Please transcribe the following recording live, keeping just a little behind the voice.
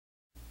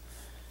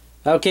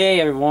Okay,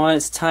 everyone,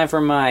 it's time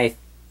for my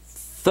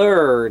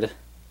third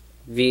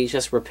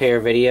VHS repair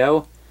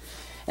video.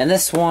 And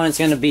this one is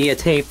going to be a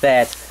tape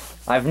that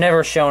I've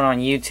never shown on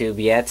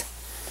YouTube yet.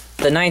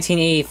 The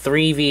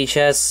 1983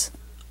 VHS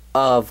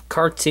of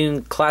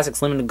Cartoon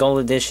Classics Limited Gold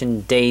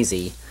Edition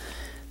Daisy.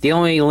 The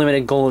only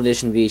limited gold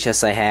edition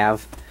VHS I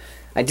have.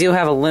 I do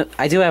have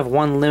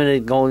one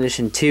limited gold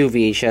edition 2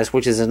 VHS,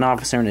 which is an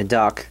officer and a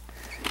duck.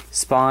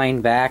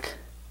 Spine, back.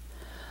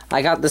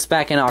 I got this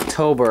back in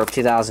October of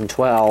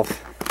 2012.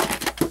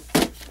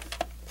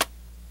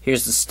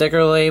 Here's the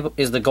sticker label,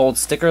 is the gold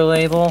sticker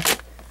label,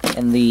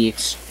 and the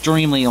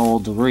extremely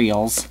old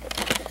reels.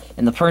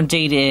 And the print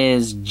date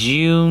is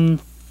June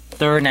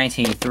 3rd,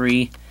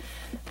 1983.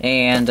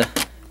 And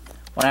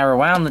when I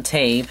rewound the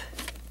tape,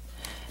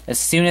 as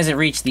soon as it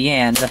reached the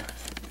end,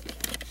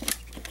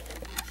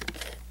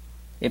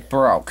 it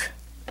broke.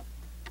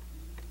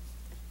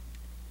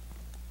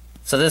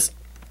 So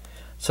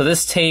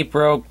this tape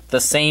broke the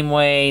same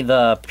way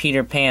the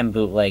Peter Pan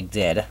bootleg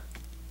did.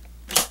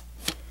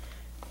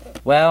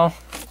 Well,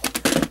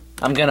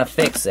 I'm gonna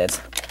fix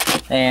it.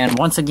 And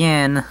once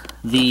again,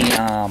 the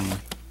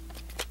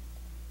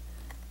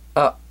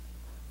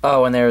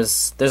and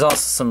there's also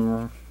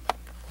some,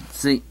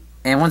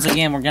 and once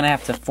again we're gonna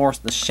have to force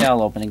the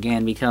shell open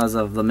again because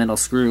of the middle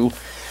screw.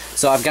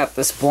 So I've got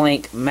this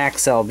blank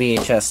Maxell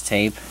VHS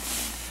tape.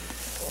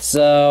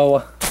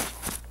 So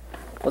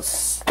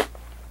let's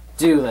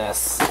do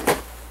this.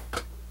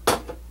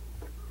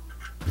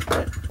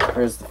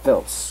 Here's the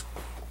Phillips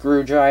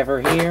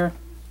screwdriver here.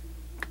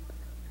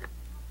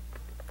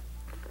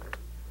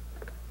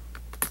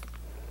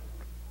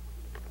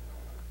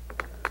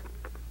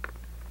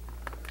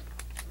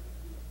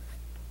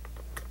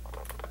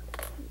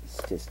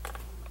 Let's just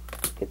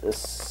get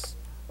this.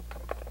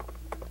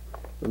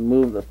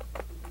 Remove the.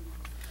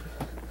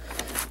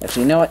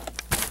 Actually, you know what?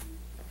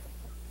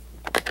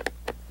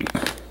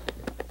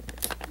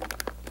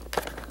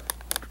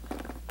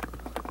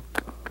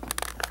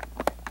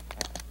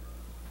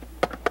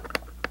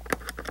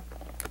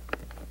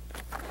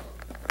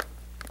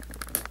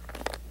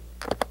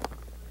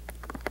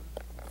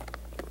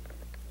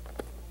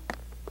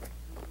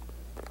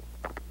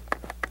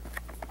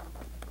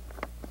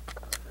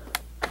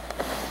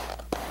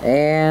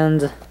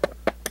 And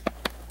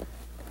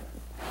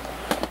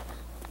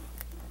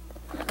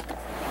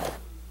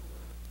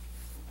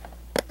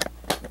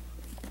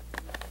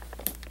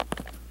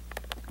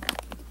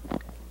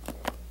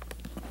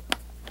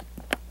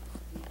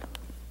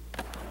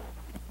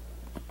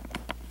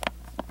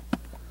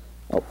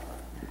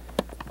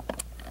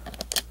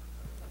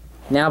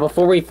now,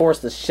 before we force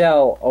the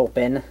shell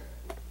open,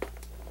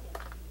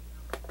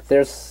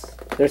 there's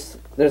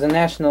a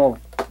national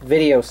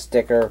video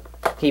sticker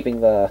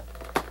keeping the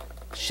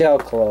shell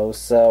closed,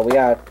 so we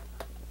gotta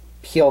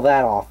peel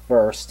that off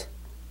first.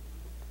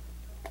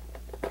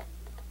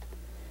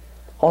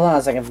 Hold on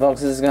a second,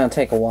 folks, this is gonna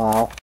take a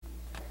while.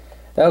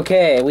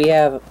 Okay, we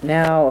have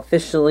now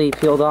officially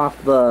peeled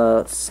off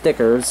the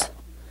stickers,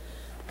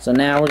 so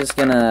now we're just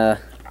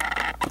gonna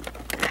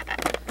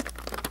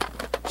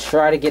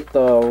try to get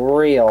the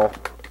reel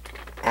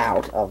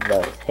out of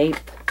the tape.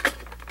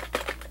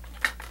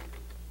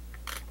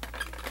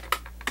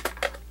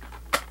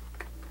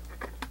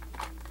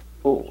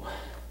 Ooh.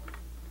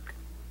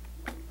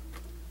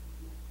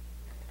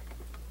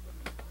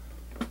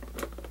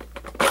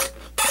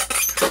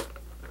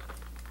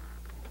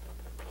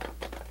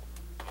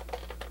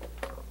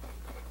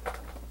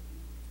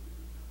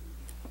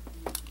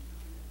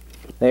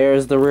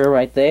 There's the rear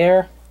right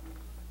there.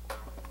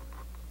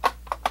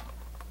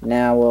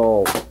 Now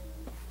we'll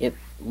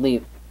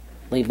leave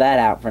that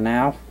out for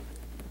now.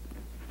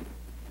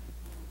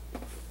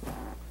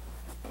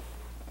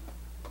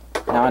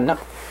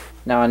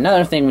 Now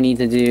another thing we need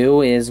to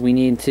do is we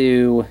need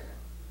to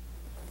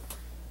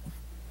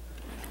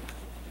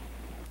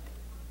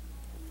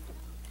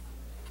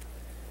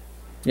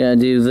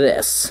do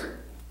this.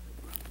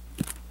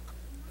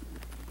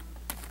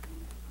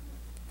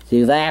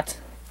 Do that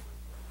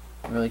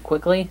really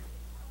quickly.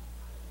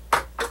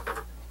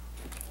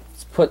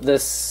 Let's put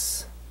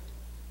this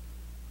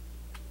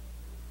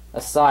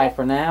aside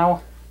for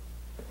now.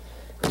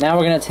 Now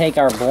we're going to take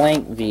our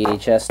blank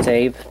VHS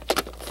tape.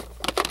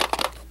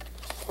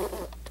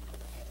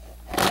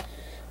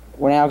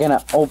 We're now going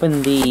to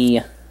open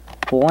the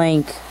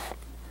blank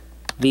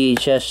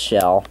VHS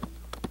shell.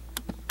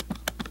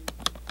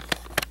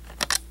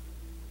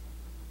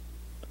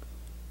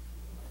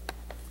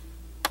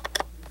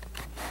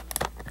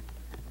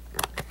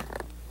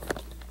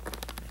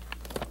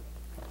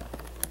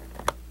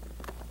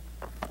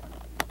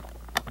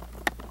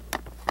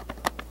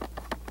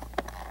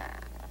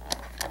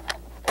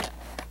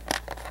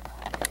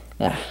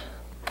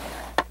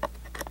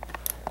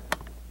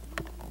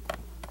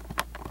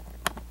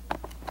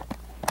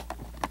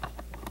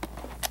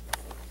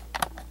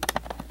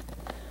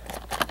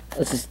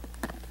 Let's just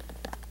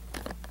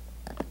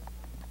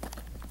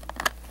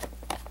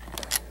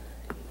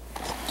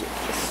do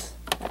this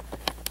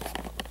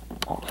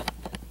off.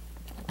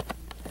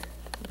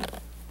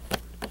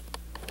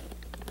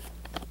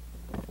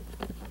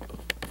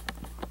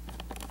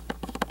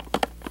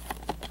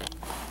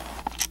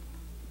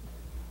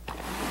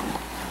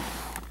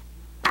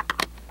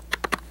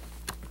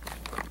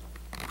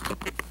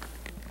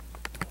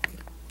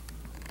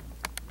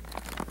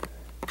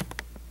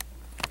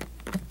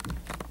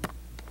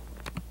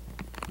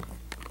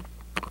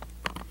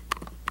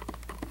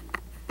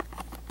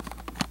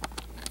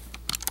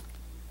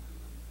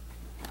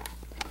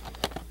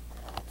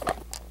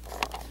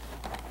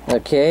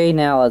 Okay,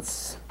 now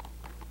let's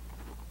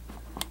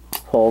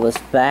pull this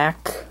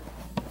back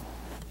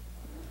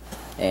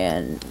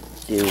and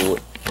do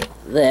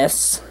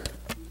this.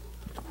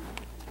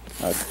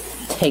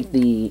 Let's take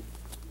the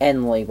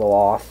end label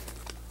off.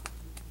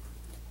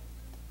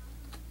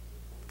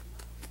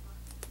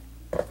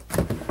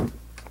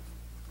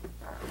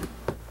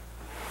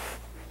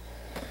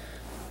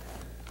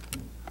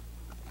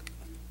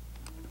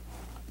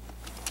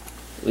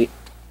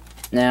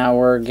 Now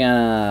we're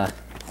gonna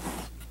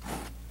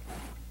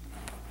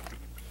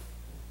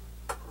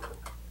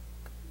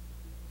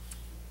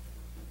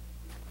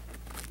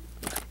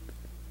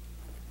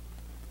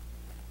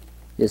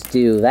just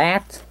do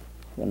that.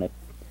 I'm gonna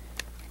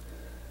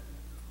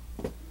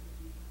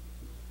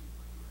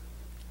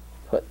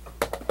put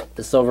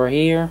this over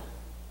here.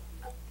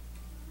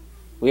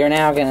 We are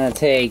now gonna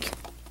take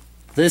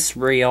this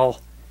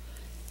reel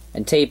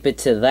and tape it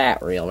to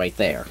that reel right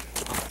there.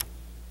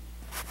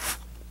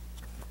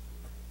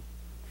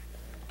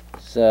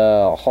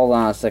 So, hold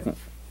on a second,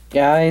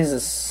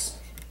 guys.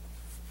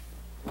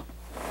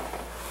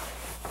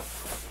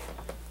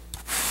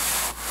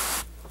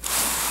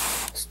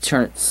 Let's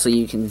turn it so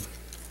you can...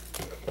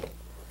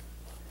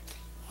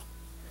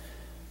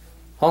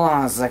 Hold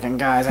on a second,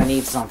 guys. I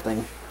need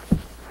something.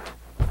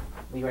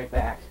 Be right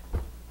back.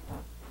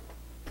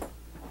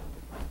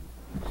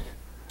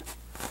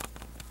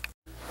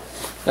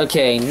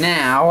 Okay,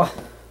 now...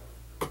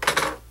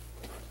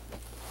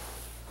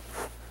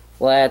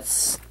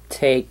 let's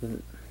take...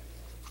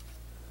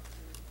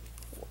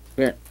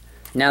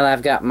 Now that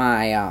I've got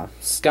my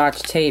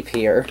Scotch tape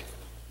here,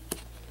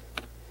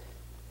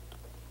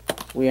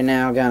 we are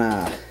now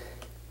gonna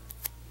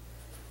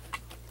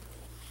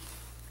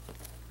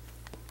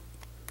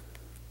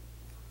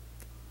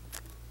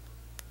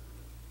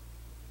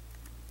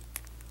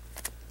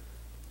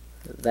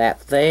put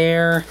that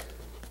there,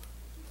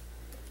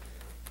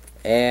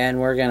 and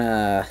we're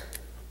gonna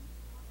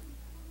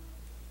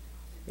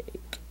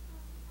take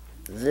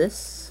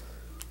this,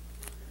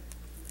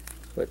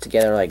 put it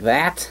together like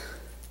that.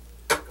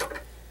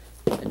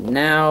 And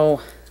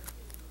now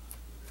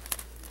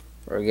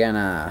we're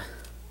gonna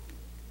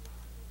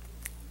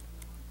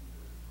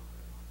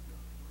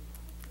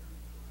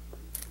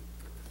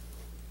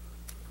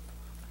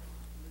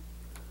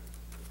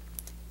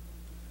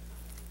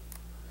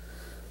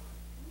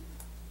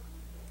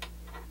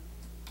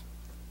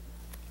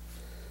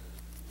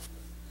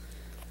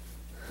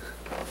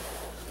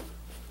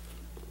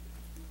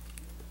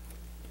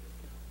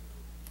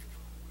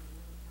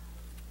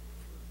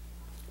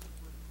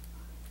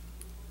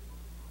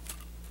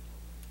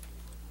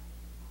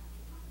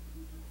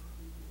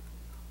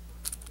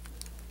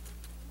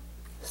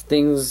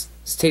this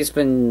tape's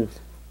been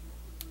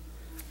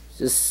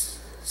just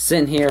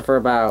sitting here for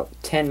about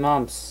 10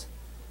 months,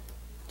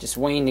 just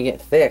waiting to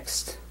get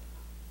fixed.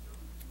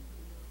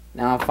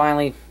 Now I'm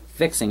finally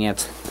fixing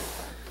it.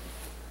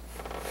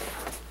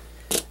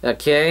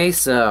 Okay,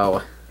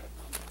 so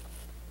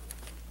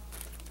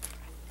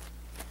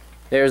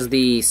there's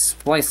the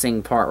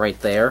splicing part right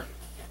there.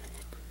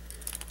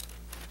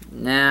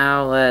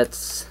 Now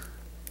let's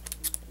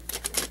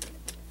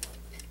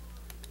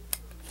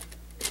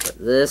put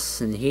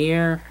this in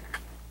here.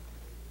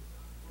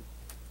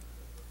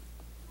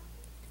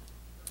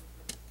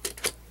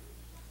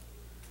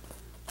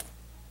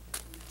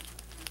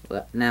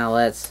 Now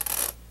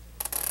let's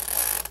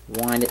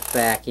wind it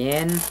back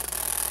in.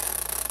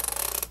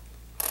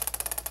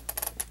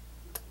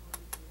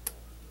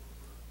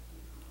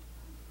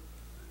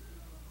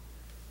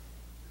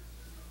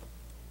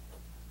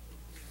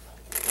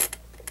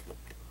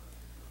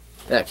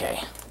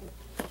 Okay.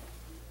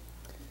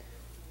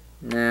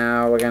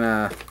 Now we're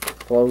gonna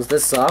close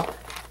this up.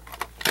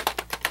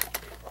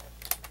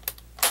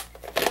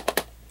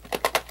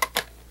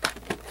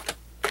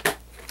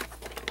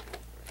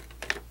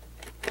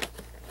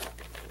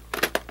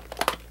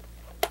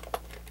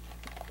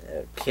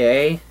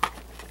 Okay.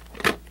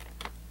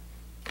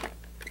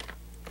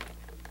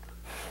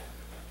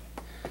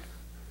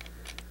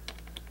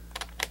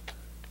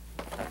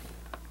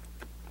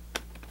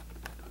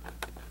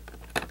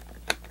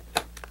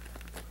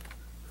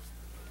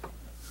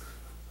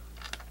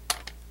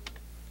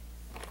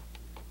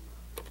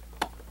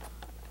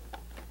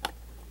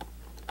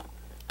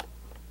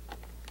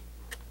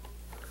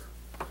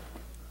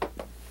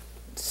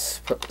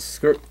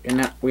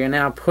 We are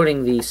now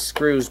putting the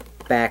screws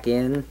back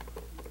in.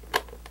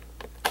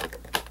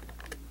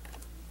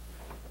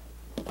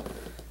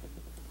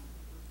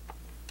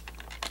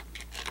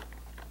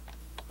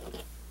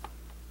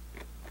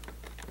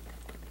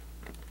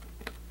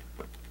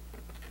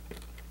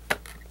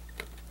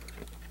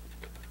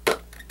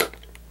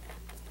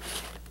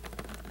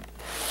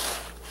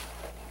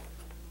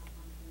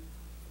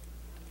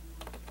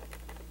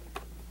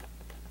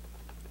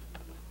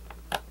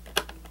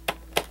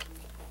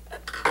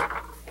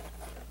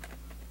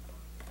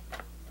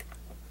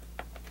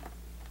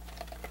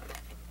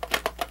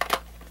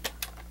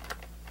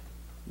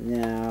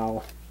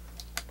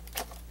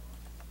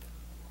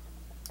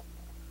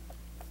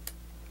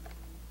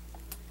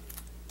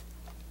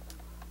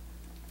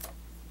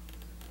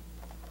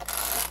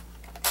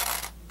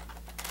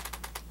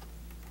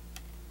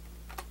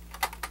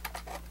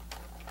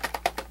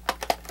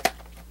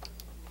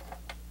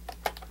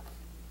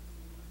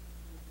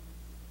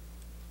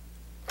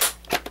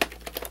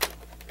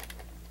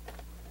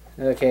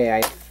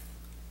 Okay,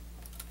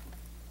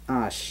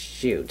 ah,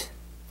 shoot.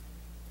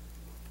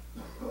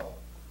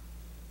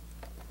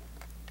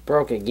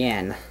 Broke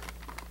again.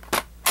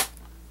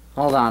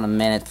 Hold on a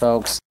minute,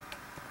 folks.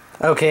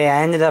 Okay,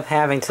 I ended up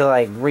having to,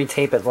 like,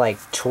 retape it, like,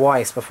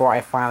 twice before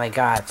I finally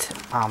got,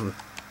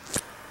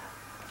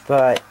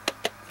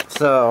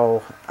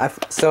 so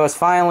it's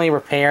finally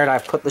repaired.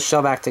 I've put the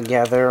shell back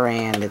together,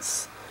 and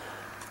it's,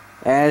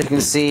 as you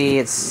can see,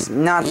 it's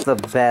not the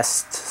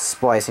best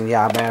splicing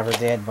job I ever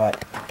did,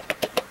 but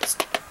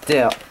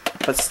still,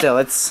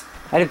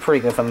 I did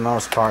pretty good for the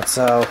most part,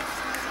 so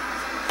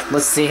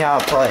let's see how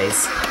it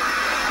plays.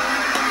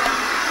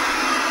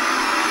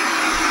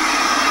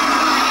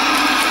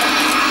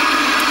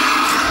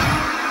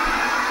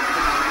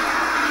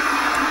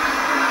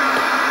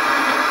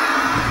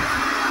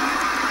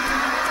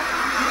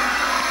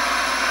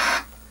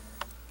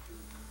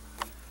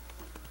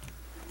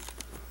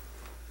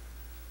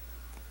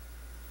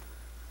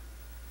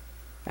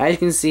 As you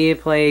can see,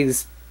 it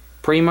plays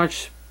pretty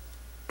much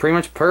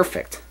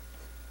perfect.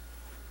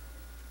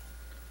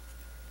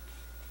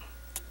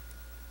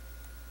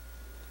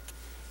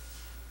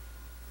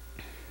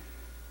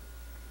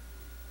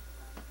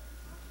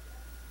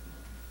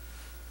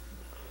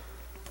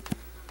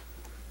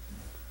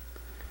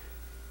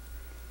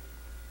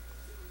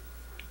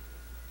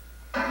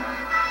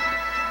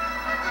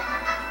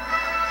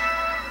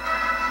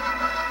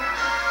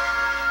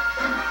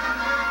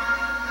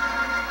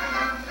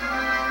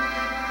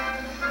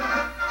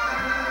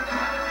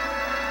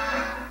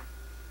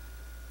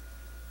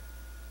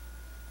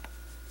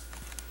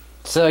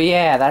 So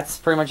yeah, that's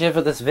pretty much it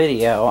for this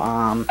video.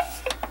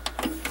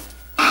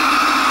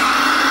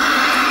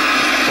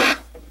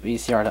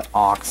 VCR to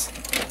aux.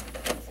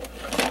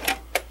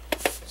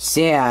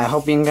 So yeah, I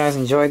hope you guys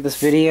enjoyed this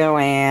video,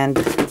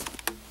 and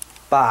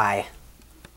bye.